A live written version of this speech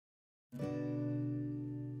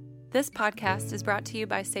This podcast is brought to you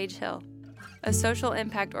by Sage Hill, a social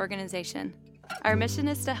impact organization. Our mission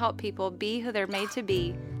is to help people be who they're made to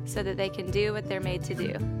be so that they can do what they're made to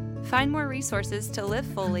do. Find more resources to live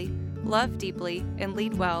fully, love deeply, and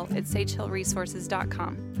lead well at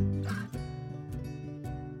sagehillresources.com.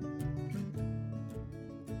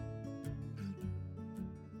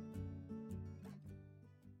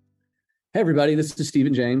 Hey, everybody, this is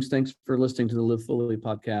Stephen James. Thanks for listening to the Live Fully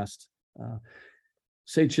podcast.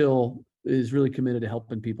 Sage Hill is really committed to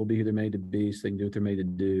helping people be who they're made to be so they can do what they're made to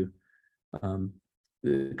do.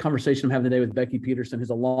 The conversation I'm having today with Becky Peterson, who's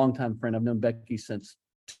a longtime friend. I've known Becky since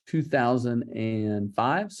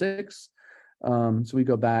 2005, 6. So we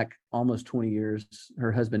go back almost 20 years.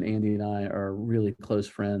 Her husband, Andy, and I are really close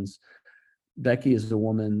friends. Becky is a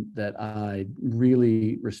woman that I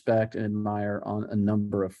really respect and admire on a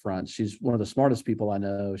number of fronts. She's one of the smartest people I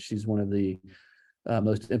know. She's one of the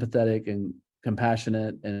most empathetic and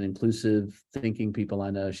compassionate and inclusive thinking people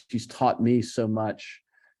I know. She's taught me so much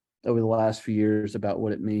over the last few years about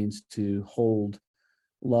what it means to hold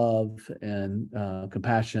love and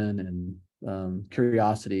compassion and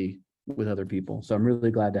curiosity with other people. So I'm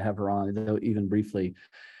really glad to have her on, though even briefly.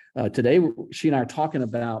 Today, she and I are talking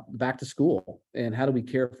about back to school and how do we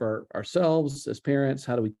care for ourselves as parents?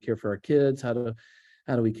 How do we care for our kids? How do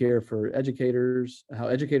we care for educators? How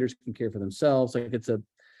educators can care for themselves? Like it's a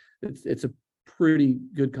pretty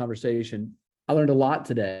good conversation. I learned a lot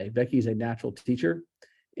today. Becky's a natural teacher,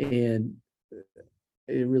 and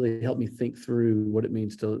it really helped me think through what it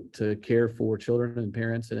means to care for children and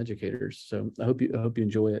parents and educators. So I hope you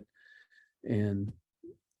enjoy it. And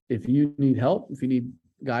if you need help, if you need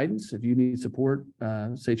guidance, if you need support,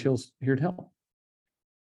 Sage Hill's here to help.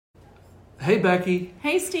 Hey, Becky.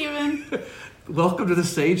 Hey, Stephen. Welcome to the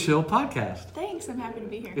Sage Hill podcast. Thanks. I'm happy to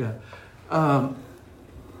be here. Yeah.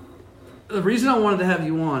 The reason I wanted to have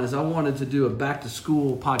you on is I wanted to do a back to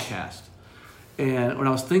school podcast. And when I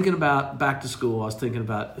was thinking about back to school, I was thinking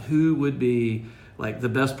about who would be like the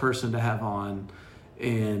best person to have on.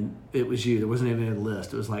 And it was you. There wasn't even a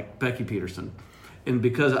list. It was like Becky Peterson. And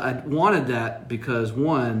because I wanted that, because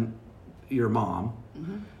one, you're a mom,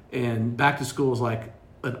 and back to school is like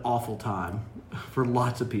an awful time for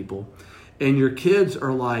lots of people. And your kids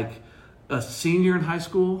are like a senior in high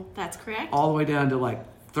school. That's correct. All the way down to like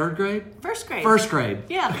third grade? First grade. First grade.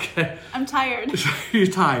 Yeah. Okay. I'm tired. You're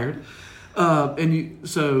tired.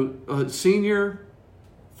 Senior,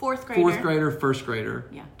 Fourth grader. fourth grader, first grader.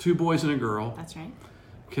 Yeah. 2 boys and a girl. That's right.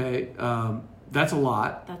 Okay. That's a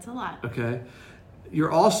lot. That's a lot. Okay.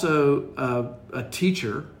 You're also a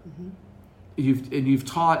teacher. You've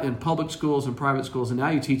taught in public schools and private schools, and now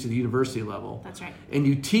you teach at the university level. That's right. And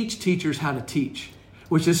you teach teachers how to teach,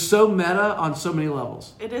 which is so meta on so many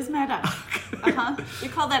levels. It is meta. We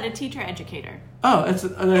call that a teacher educator. Oh, it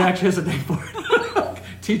actually has a name for it.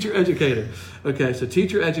 Teacher educator. Okay, so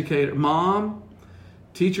teacher educator, mom,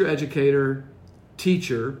 teacher educator,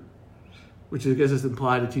 teacher, which I guess is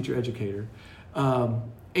implied a teacher educator.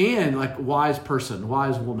 And like wise person,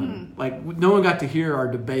 wise woman. Like no one got to hear our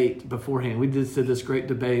debate beforehand. We just did this great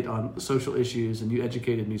debate on social issues, and you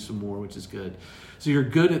educated me some more, which is good. So you're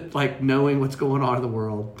good at like knowing what's going on in the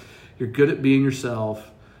world. You're good at being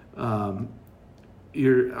yourself. Are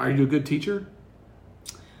you a good teacher?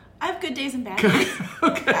 I have good days and bad days.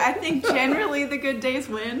 Okay. I think generally the good days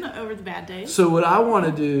win over the bad days. So what I want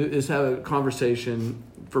to do is have a conversation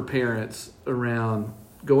for parents around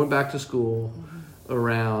going back to school.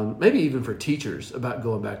 Around maybe even for teachers about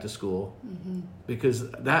going back to school, because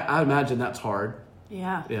that I imagine that's hard.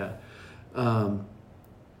 Yeah.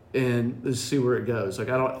 And let's see where it goes. Like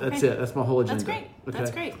that's it. That's my whole agenda. That's great. Okay.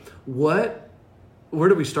 That's great. Where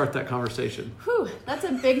do we start that conversation? That's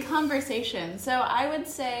a big conversation. So I would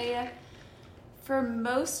say for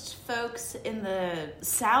most folks in the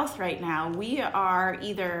South right now, we are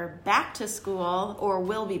either back to school or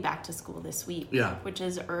will be back to school this week, which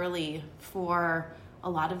is early for a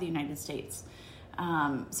lot of the United States.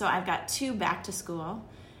 So I've got 2 back to school,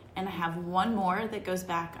 and I have 1 more that goes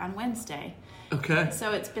back on Wednesday. Okay.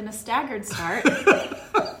 So it's been a staggered start.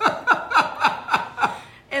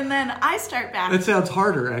 And then I start back. That sounds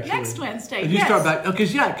harder, actually. Next Wednesday, and you start back,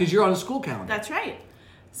 because you're on a school calendar. That's right.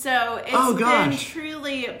 So it's been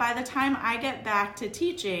truly, by the time I get back to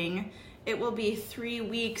teaching, it will be 3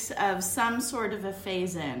 weeks of some sort of a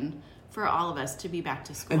phase-in for all of us to be back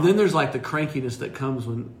to school. And then there's like the crankiness that comes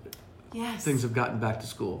when Yes. things have gotten back to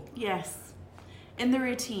school. Yes. In the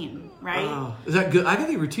routine, right? Oh, is that good? I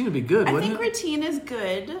think routine would be good, wouldn't it? I think routine is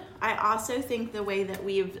good. I also think the way that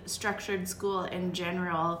we've structured school in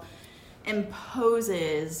general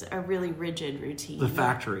imposes a really rigid routine. The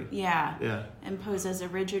factory. Yeah. Imposes a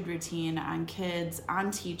rigid routine on kids,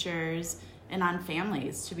 on teachers, and on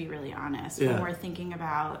families, to be really honest. Yeah. When we're thinking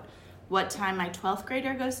about what time my 12th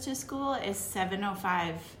grader goes to school is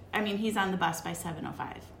 7:05. I mean, he's on the bus by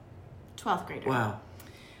 7:05. 12th grader. Wow.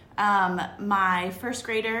 My first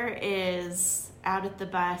grader is out at the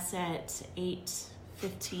bus at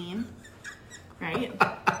 8:15, right?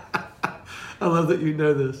 I love that you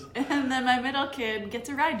know this. And then my middle kid gets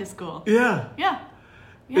a ride to school. Yeah. Yeah.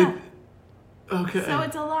 Okay. So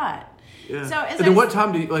it's a lot. Yeah. So and then what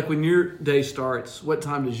time do you, like when your day starts, what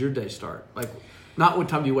time does your day start? Like, not what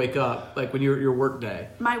time do you wake up, like when your work day?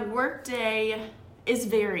 My work day is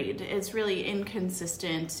varied. It's really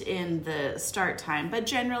inconsistent in the start time, but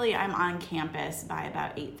generally I'm on campus by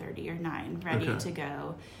about 8:30 or 9, ready to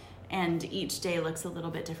go. And each day looks a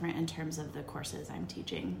little bit different in terms of the courses I'm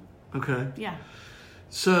teaching. Okay. Yeah.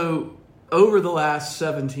 So over the last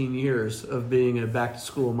 17 years of being a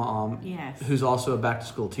back-to-school mom, Yes. who's also a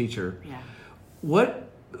back-to-school teacher, Yeah. what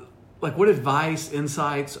advice,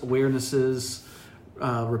 insights, awarenesses,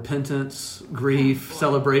 repentance, grief,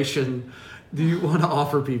 celebration do you want to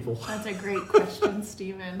offer people? That's a great question,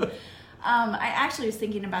 Stephen. I actually was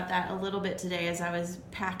thinking about that a little bit today as I was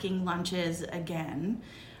packing lunches again.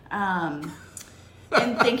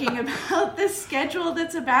 And thinking about the schedule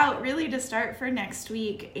that's about really to start for next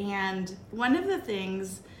week. And one of the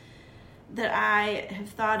things that I have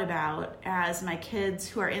thought about as my kids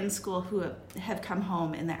who are in school who have come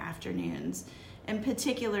home in the afternoons, and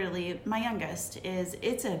particularly my youngest, is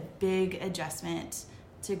it's a big adjustment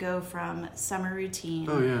to go from summer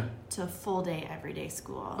routine to full day everyday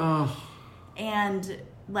school. Oh. And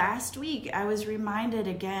last week I was reminded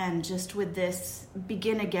again, just with this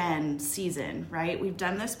begin again season, right? We've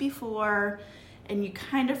done this before, and you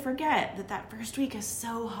kind of forget that first week is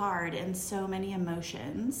so hard and so many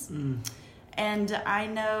emotions. And I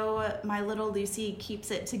know my little Lucy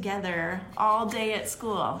keeps it together all day at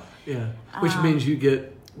school. Yeah, which means you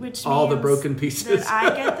get all the broken pieces. That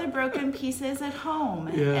I get the broken pieces at home.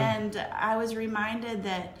 Yeah. And I was reminded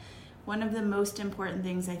that one of the most important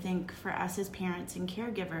things I think for us as parents and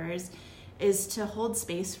caregivers is to hold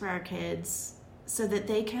space for our kids so that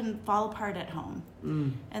they can fall apart at home.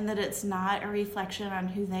 And that it's not a reflection on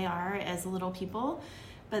who they are as little people,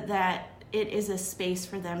 but that it is a space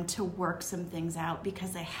for them to work some things out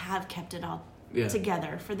because they have kept it all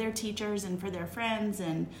together for their teachers and for their friends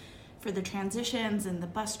and for the transitions and the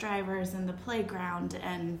bus drivers and the playground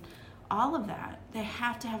and all of that. They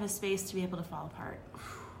have to have a space to be able to fall apart.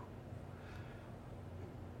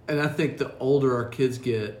 And I think the older our kids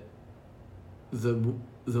get, the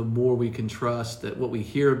more we can trust that what we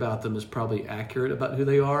hear about them is probably accurate about who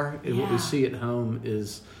they are, and what we see at home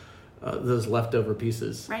is those leftover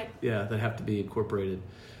pieces. Right. Yeah, that have to be incorporated.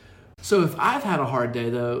 So if I've had a hard day,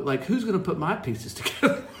 though, like, who's going to put my pieces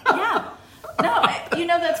together? Yeah.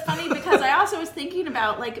 No, that's funny because I also was thinking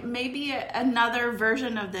about, like, maybe another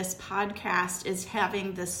version of this podcast is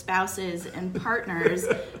having the spouses and partners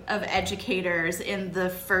of educators in the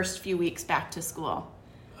first few weeks back to school.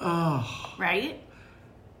 Oh. Right?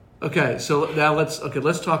 Okay, so now let's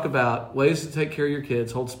talk about ways to take care of your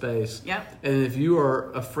kids, hold space. Yep. And if you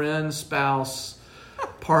are a friend, spouse,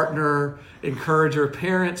 partner, encourager,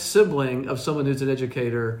 parent, sibling of someone who's an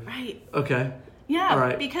educator. Right. Okay. Yeah, all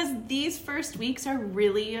right. Because these first weeks are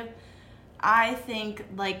really, I think,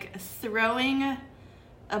 like throwing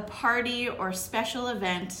a party or special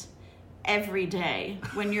event every day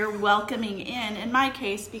when you're welcoming in my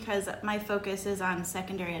case, because my focus is on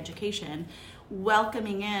secondary education,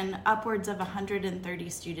 welcoming in upwards of 130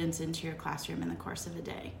 students into your classroom in the course of a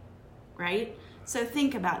day, right? So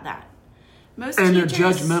think about that. Most and teachers,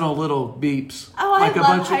 they're judgmental little beeps. Oh, like I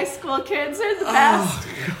love high school kids. They're the best.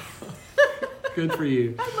 Good for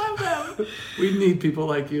you. I love them. We need people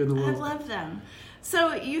like you in the world. I love them.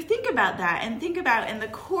 So you think about that and think about in the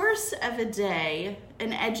course of a day,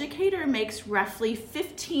 an educator makes roughly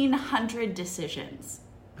 1,500 decisions.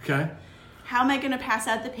 Okay. How am I going to pass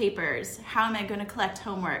out the papers? How am I going to collect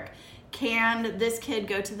homework? Can this kid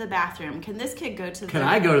go to the bathroom? Can this kid go to the... Can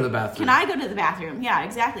I go to the bathroom? Can I go to the bathroom? Yeah,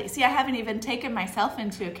 exactly. See, I haven't even taken myself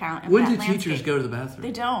into account. When do teachers go to the bathroom?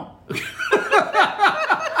 They don't.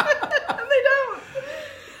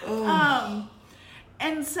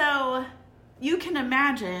 And so you can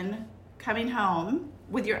imagine coming home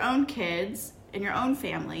with your own kids and your own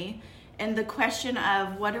family, and the question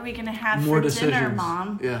of what are we going to have for dinner,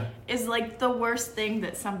 Mom, is like the worst thing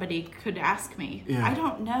that somebody could ask me. Yeah. I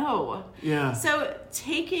don't know. Yeah. So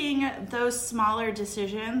taking those smaller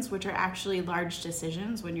decisions, which are actually large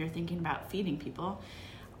decisions when you're thinking about feeding people,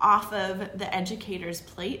 off of the educator's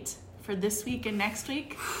plate for this week and next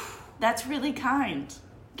week, that's really kind.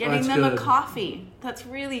 Getting them a coffee, that's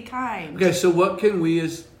really kind. Okay, so what can we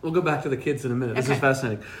we'll go back to the kids in a minute. This is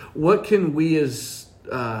fascinating. What can we as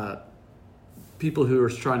people who are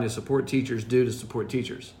trying to support teachers do to support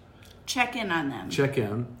teachers? Check in on them. Check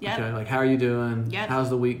in. Yep. Okay, like how are you doing? Yep. How's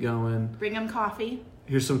the week going? Bring them coffee.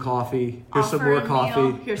 Here's some coffee. Here's Offer some more a coffee.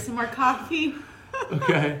 meal. Here's some more coffee.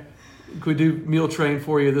 Okay. Can we do meal train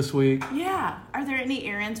for you this week? Yeah. Are there any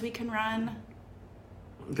errands we can run?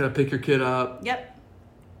 Gotta pick your kid up. Yep.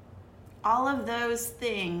 All of those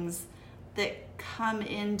things that come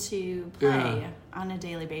into play on a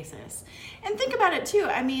daily basis. And think about it too.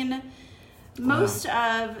 I mean,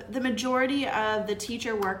 the majority of the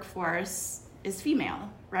teacher workforce is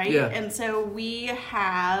female, right? Yeah. And so we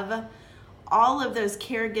have all of those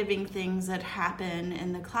caregiving things that happen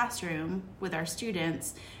in the classroom with our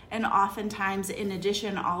students, and oftentimes, in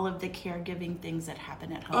addition, all of the caregiving things that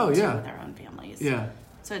happen at home too with our own families. Yeah.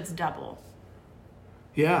 So it's double.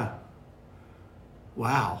 Yeah.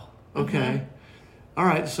 Wow. Okay. All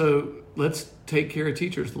right. So let's take care of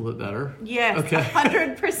teachers a little bit better. Yes. Okay.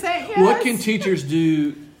 100%. Yes. What can teachers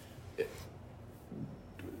do?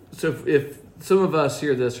 So if some of us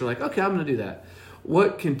hear this, are like, okay, I'm going to do that.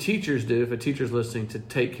 What can teachers do if a teacher's listening to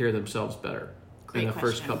take care of themselves better in the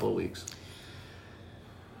first couple of weeks?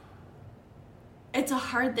 It's a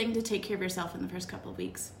hard thing to take care of yourself in the first couple of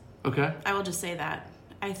weeks. Okay. I will just say that.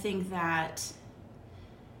 I think that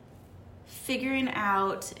figuring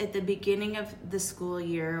out at the beginning of the school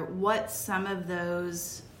year what some of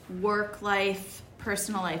those work life,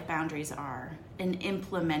 personal life boundaries are, and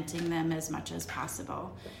implementing them as much as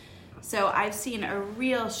possible. So I've seen a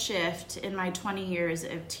real shift in my 20 years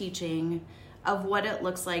of teaching of what it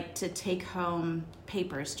looks like to take home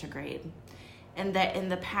papers to grade. And that in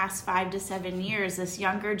the past 5 to 7 years, this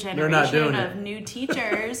younger generation of new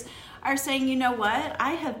teachers are saying, you know what,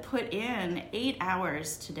 I have put in 8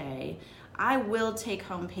 hours today. I will take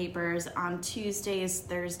home papers on Tuesdays,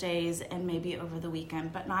 Thursdays, and maybe over the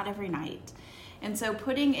weekend, but not every night. And so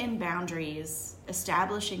putting in boundaries,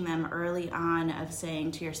 establishing them early on of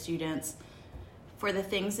saying to your students, for the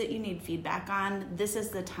things that you need feedback on, this is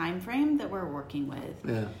the time frame that we're working with.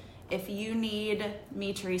 Yeah. If you need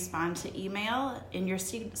me to respond to email, in your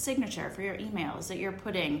signature for your emails that you're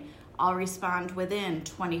putting, I'll respond within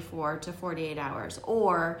 24 to 48 hours.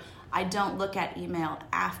 Or I don't look at email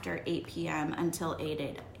after 8 p.m. until 8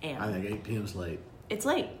 a.m. I think 8 p.m. is late. It's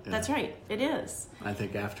late. Yeah. That's right. It is. I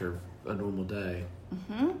think after a normal day.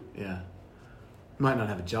 Mm-hmm. Yeah. You might not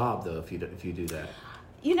have a job, though, if you do that.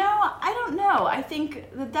 You know, I don't know. I think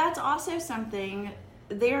that's also something.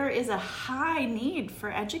 There is a high need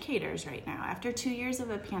for educators right now after 2 years of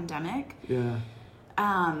a pandemic. Yeah.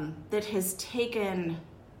 That has taken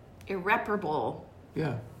irreparable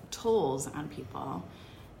tolls on people.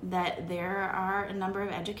 That there are a number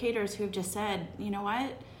of educators who have just said, you know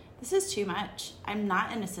what, this is too much. I'm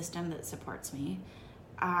not in a system that supports me.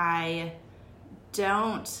 I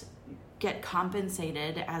don't get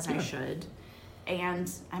compensated as I should.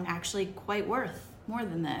 And I'm actually quite worth more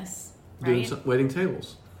than this. Right? Doing waiting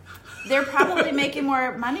tables. They're probably making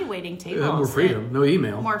more money waiting tables. Yeah, more freedom. No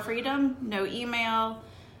email. More freedom. No email.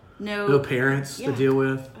 No parents to deal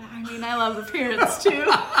with. I mean, I love the parents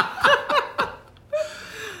too.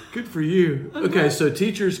 Good for you. Okay, so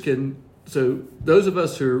teachers can. So those of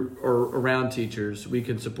us who are around teachers, we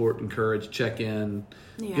can support, encourage, check in,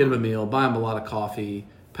 get them a meal, buy them a lot of coffee,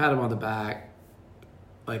 pat them on the back,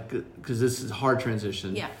 like because this is a hard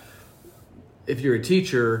transition. Yeah. If you're a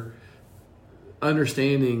teacher,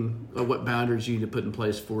 understanding what boundaries you need to put in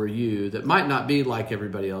place for you that might not be like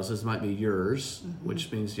everybody else's, might be yours,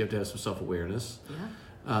 which means you have to have some self-awareness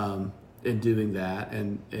in doing that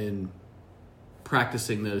and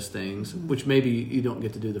practicing those things, which maybe you don't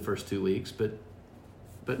get to do the first 2 weeks, but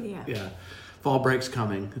yeah. Fall break's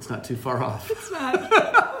coming. It's not too far off. It's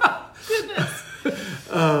not. Goodness.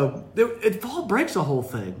 Fall break's a whole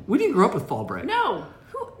thing. We didn't grow up with fall break. No,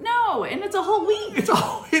 and it's a whole week.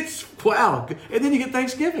 It's wow. And then you get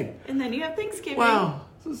Thanksgiving. And then you have Thanksgiving. Wow.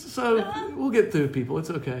 So we'll get through, people. It's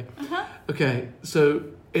okay. Okay. So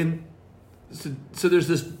there's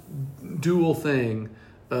this dual thing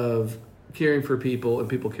of caring for people and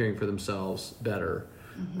people caring for themselves better,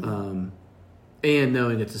 and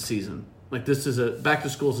knowing it's a season. Like this is back to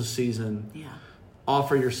school is a season. Yeah.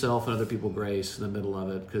 Offer yourself and other people grace in the middle of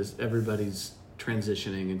it because everybody's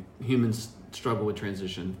transitioning and humans struggle with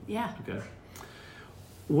transition. Yeah. Okay.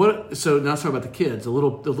 So now let's talk about the kids, the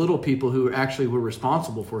little people who actually were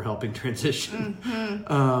responsible for helping transition,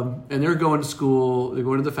 and they're going to school, they're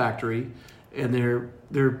going to the factory, and they're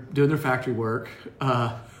doing their factory work.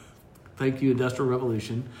 Thank you, Industrial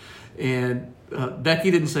Revolution. And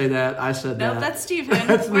Becky didn't say that. I said that. No, that's Stephen.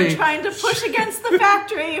 That's We're me. trying to push against the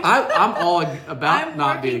factory. I'm all about I'm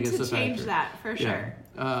not being against working the to change factory. that for sure.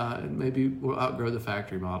 And maybe we'll outgrow the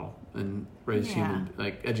factory model and raise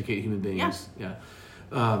educate human beings. Yeah.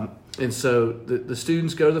 And so the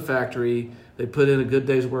students go to the factory, they put in a good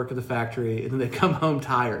day's work at the factory, and then they come home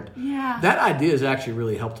tired. Yeah. That idea has actually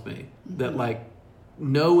really helped me. Mm-hmm. That like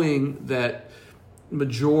knowing that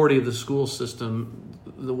majority of the school system,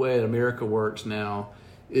 the way America works now,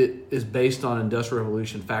 it is based on Industrial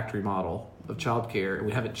Revolution factory model of childcare, and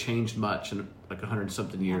we haven't changed much in like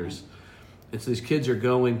 100-something years. And so these kids are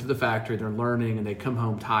going to the factory, they're learning, and they come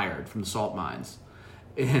home tired from the salt mines.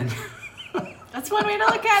 And that's one way to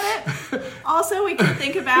look at it. Also, we can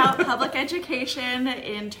think about public education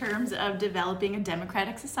in terms of developing a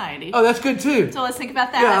democratic society. oh, that's good too. So let's think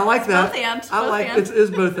about that. Yeah, I like that. Both and. I both like and.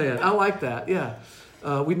 it's both and. I like that. Yeah,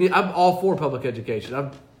 I'm all for public education.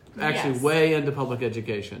 I'm actually Yes. way into public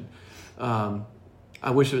education. I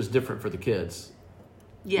wish it was different for the kids.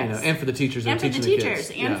 Yes. And for the teachers that And are for the teaching teachers kids.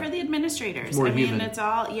 and Yeah. for the administrators. It's more I mean, human. it's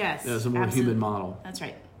all, yes. Yeah, it's a more absolutely. human model. That's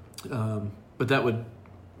right. But that would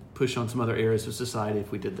push on some other areas of society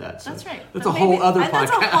if we did that. So That's right. That's But a whole maybe- other and podcast.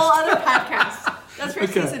 That's a whole other podcast. That's for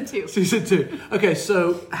Okay. season 2. Season 2. Okay,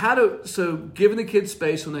 so giving the kids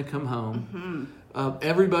space when they come home.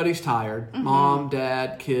 Everybody's tired. Mom,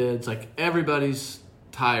 dad, kids, like everybody's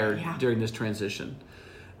tired Yeah. during this transition.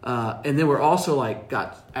 And then we're also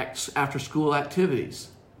got after school activities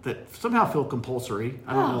that somehow feel compulsory.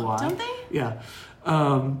 I don't know why. Don't they? Yeah.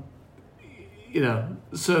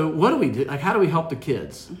 So what do we do? Like, how do we help the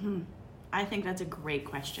kids? I think that's a great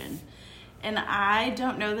question. And I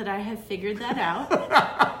don't know that I have figured that out.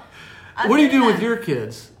 What do you do Other with than- your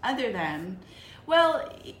kids? Other than, well,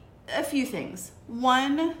 a few things.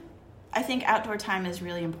 One, I think outdoor time is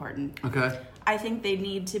really important. Okay. I think they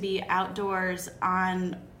need to be outdoors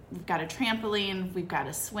we've got a trampoline, we've got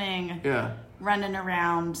a swing, Yeah. running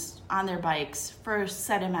around on their bikes for a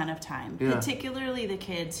set amount of time. Yeah. Particularly the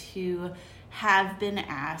kids who have been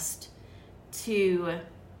asked to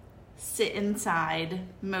sit inside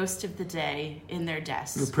most of the day in their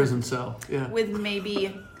desks. The prison cell. Yeah. With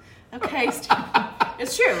maybe, okay, Steve,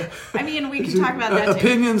 it's true. I mean, we can talk about that too.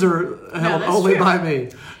 Opinions are held that's only true. by me.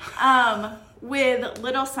 With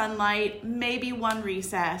little sunlight, maybe one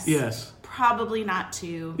recess. Yes. Probably not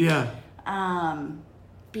two. Yeah.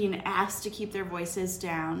 Being asked to keep their voices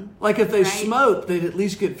down. Like if they Right. smoke, they'd at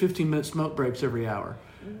least get 15-minute smoke breaks every hour.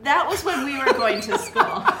 That was when we were going to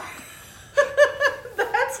school.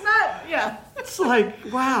 That's not, yeah. It's like,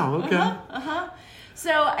 wow, okay.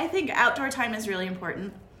 So I think outdoor time is really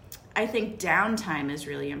important. I think downtime is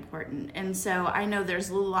really important. And so I know there's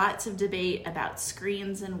lots of debate about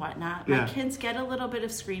screens and whatnot. Yeah. My kids get a little bit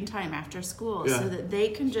of screen time after school Yeah. so that they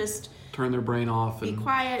can just Turn their brain off. be And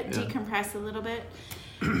quiet, yeah. decompress a little bit.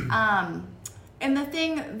 And the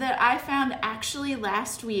thing that I found actually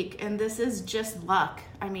last week, and this is just luck,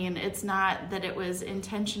 I mean, it's not that it was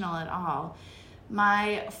intentional at all.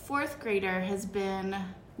 My 4th grader has been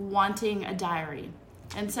wanting a diary.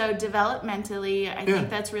 And so developmentally, I think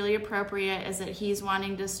that's really appropriate, is that he's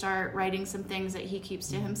wanting to start writing some things that he keeps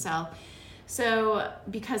to himself. So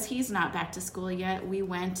because he's not back to school yet, we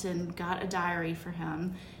went and got a diary for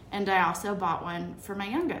him. And I also bought one for my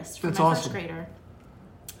youngest, for That's my awesome. 1st grader.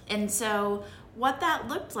 And so what that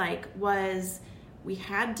looked like was we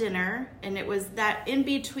had dinner, and it was that in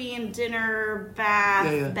between dinner,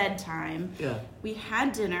 bath, Yeah. bedtime. Yeah. We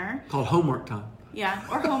had dinner. Called homework time. Yeah,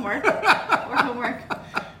 or homework. Or homework.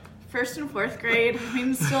 1st and 4th grade. I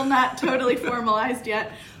mean, still not totally formalized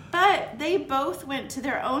yet. But they both went to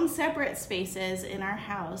their own separate spaces in our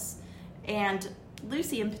house. And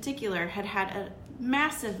Lucy, in particular, had a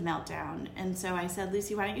massive meltdown. And so I said,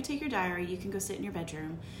 Lucy, why don't you take your diary? You can go sit in your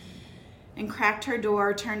bedroom. And cracked her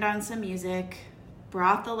door, turned on some music,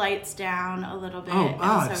 brought the lights down a little bit.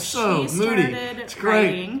 Oh, it's so she moody. started It's great.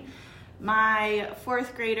 writing. My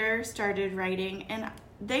 4th grader started writing, and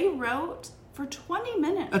they wrote for 20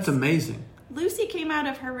 minutes. That's amazing. Lucy came out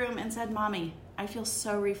of her room and said, Mommy, I feel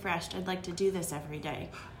so refreshed. I'd like to do this every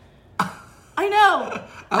day. I know.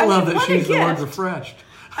 I love mean, that what she a used the word gift. refreshed.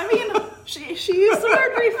 I mean, she used the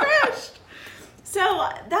word refreshed. So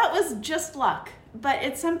that was just luck. But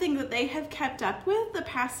it's something that they have kept up with the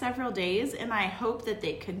past several days, and I hope that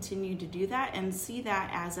they continue to do that and see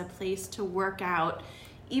that as a place to work out.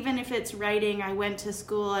 Even if it's writing, I went to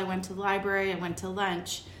school, I went to the library, I went to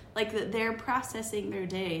lunch, like that they're processing their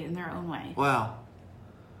day in their own way. Wow.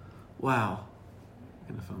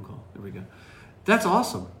 Getting a phone call. There we go. That's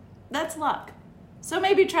awesome. That's luck. So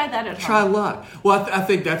maybe try that at home. Try luck. Well, I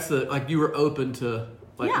think that's like you were open to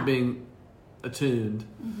being attuned,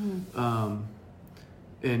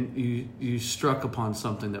 and you struck upon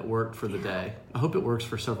something that worked for the day. I hope it works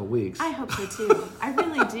for several weeks. I hope so too. I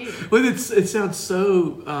really do. But it sounds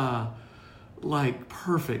so like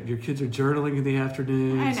perfect. Your kids are journaling in the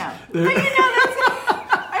afternoons. I know. But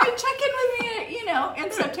check in with me,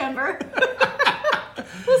 in September.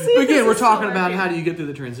 We'll see. Again, we're talking about how do you get through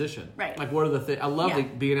the transition. Right. Like, what are the things? I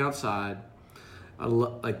love being outside.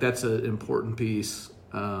 That's an important piece.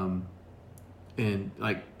 And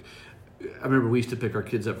like, I remember we used to pick our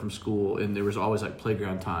kids up from school, and there was always like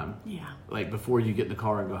playground time. Yeah. Like before you get in the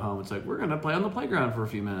car and go home, it's like we're gonna play on the playground for a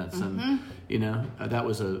few minutes, and that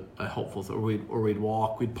was a helpful thing. Or we'd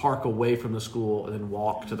walk, we'd park away from the school and then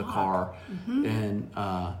walk to the car, and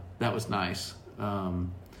that was nice.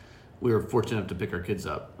 We were fortunate enough to pick our kids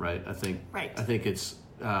up, right? I think it's.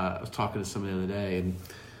 I was talking to somebody the other day, and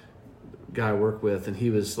a guy I work with, and he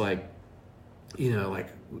was like, like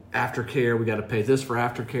aftercare, we got to pay this for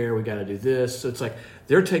aftercare, we got to do this. So it's like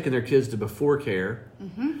they're taking their kids to before care.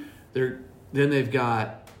 Then they've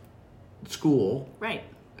got school, right,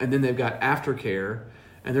 and then they've got aftercare,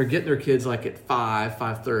 and they're getting their kids like at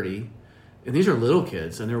 5:30, and these are little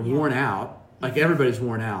kids, and they're worn out. Like everybody's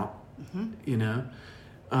worn out,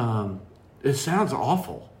 It sounds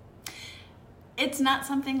awful. It's not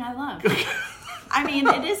something I love. I mean,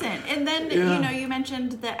 it isn't. And then, you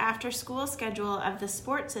mentioned the after school schedule of the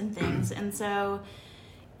sports and things. And so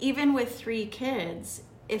even with 3 kids,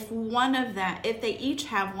 if they each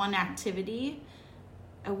have one activity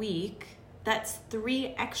a week, that's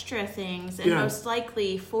 3 extra things, and most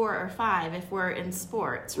likely 4 or 5 if we're in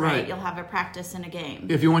sports, right? You'll have a practice and a game.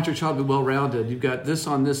 If you want your child to be well-rounded, you've got this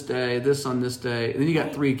on this day, this on this day, and then you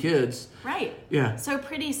got 3 kids. Right. Yeah. So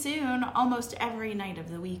pretty soon, almost every night of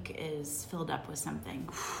the week is filled up with something.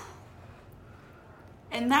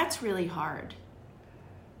 And that's really hard.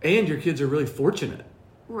 And your kids are really fortunate.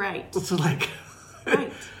 Right. It's like,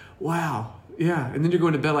 right. Wow. Yeah. And then you're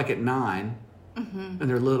going to bed like at 9. And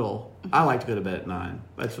they're little. I like to go to bed at 9.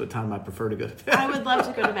 That's what time I prefer to go to bed. I would love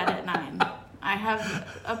to go to bed at 9. I have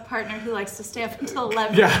a partner who likes to stay up until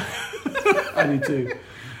 11. Yeah, I do too.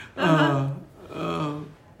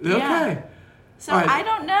 Okay. Yeah. So right. I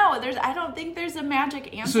don't know. I don't think there's a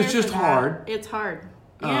magic answer. So it's just hard. It's hard.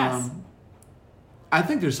 Yes. I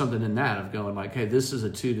think there's something in that of going like, hey, this is a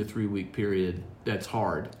 2 to 3 week period that's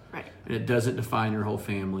hard. Right. And it doesn't define your whole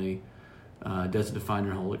family. It doesn't define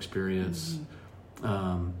your whole experience.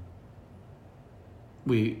 And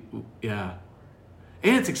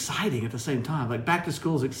it's exciting at the same time. Like back to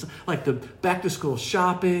school is like the back to school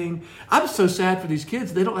shopping. I'm so sad for these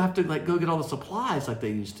kids. They don't have to like go get all the supplies like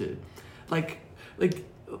they used to. Like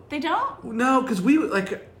they don't? No, because we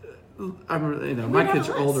like. My kids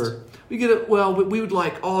are older. We get it. Well, we would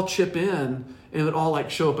like all chip in, and it would all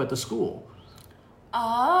like show up at the school.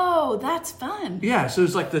 Oh, that's fun. Yeah, so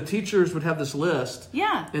it's like the teachers would have this list.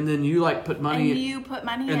 Yeah. And then you like put money in. And you put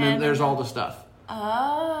money in. And then there's all the stuff.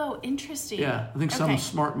 Oh, interesting. Yeah, I think some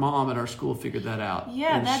smart mom at our school figured that out.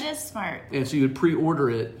 Yeah, and that is smart. And so you would pre-order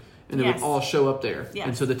it, and it would all show up there. Yes.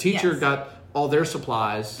 And so the teacher got all their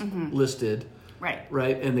supplies listed. Right.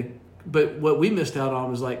 Right. But what we missed out on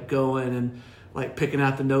was like going and like picking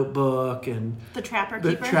out the notebook and the trapper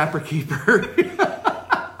keeper.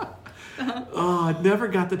 Oh, I never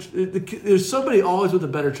got there's somebody always with a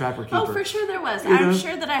better trapper keeper. Oh, for sure there was. I'm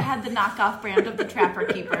sure that I had the knockoff brand of the trapper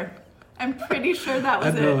keeper. I'm pretty sure that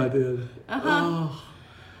was it. I know I did. Oh,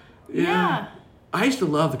 yeah. I used to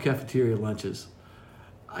love the cafeteria lunches.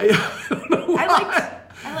 I don't know why.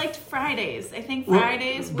 I liked Fridays. I think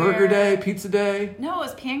Fridays were... Burger day, pizza day? No, it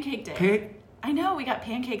was pancake day. I know, we got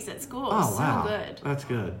pancakes at school. Oh, wow. So good. That's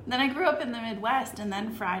good. Then I grew up in the Midwest, and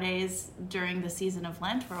then Fridays during the season of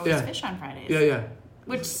Lent were always fish on Fridays. Yeah.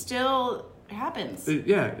 Which still happens.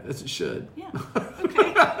 Yeah, as it should. Yeah.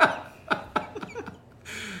 Okay.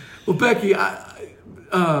 Well, Becky,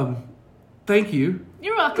 thank you.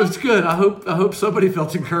 You're welcome. It's good. I hope somebody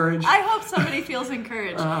felt encouraged. I hope somebody feels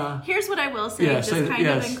encouraged. Here's what I will say, of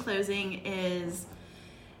in closing, is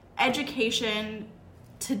education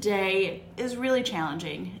today is really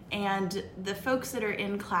challenging. And the folks that are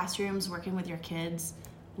in classrooms working with your kids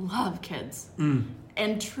love kids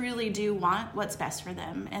and truly do want what's best for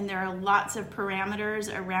them. And there are lots of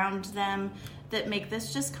parameters around them that make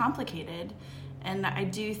this just complicated. And I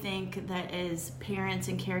do think that as parents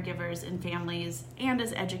and caregivers and families and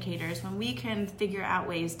as educators, when we can figure out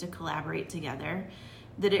ways to collaborate together,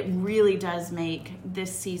 that it really does make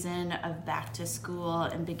this season of back to school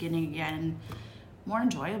and beginning again more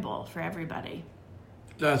enjoyable for everybody.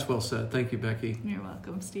 That's well said. Thank you, Becky. You're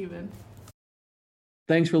welcome, Stephen.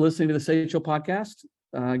 Thanks for listening to the Sage Hill podcast.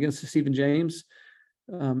 Again, this is Stephen James.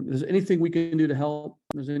 If there's anything we can do to help,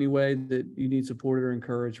 if there's any way that you need support or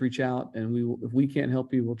encouraged, reach out, and if we can't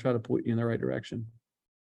help you, we'll try to point you in the right direction.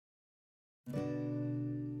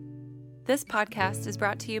 This podcast is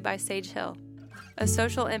brought to you by Sage Hill, a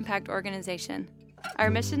social impact organization.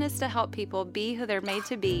 Our mission is to help people be who they're made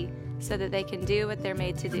to be so that they can do what they're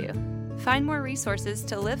made to do. Find more resources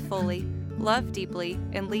to live fully, love deeply,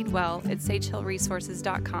 and lead well at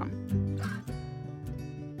sagehillresources.com.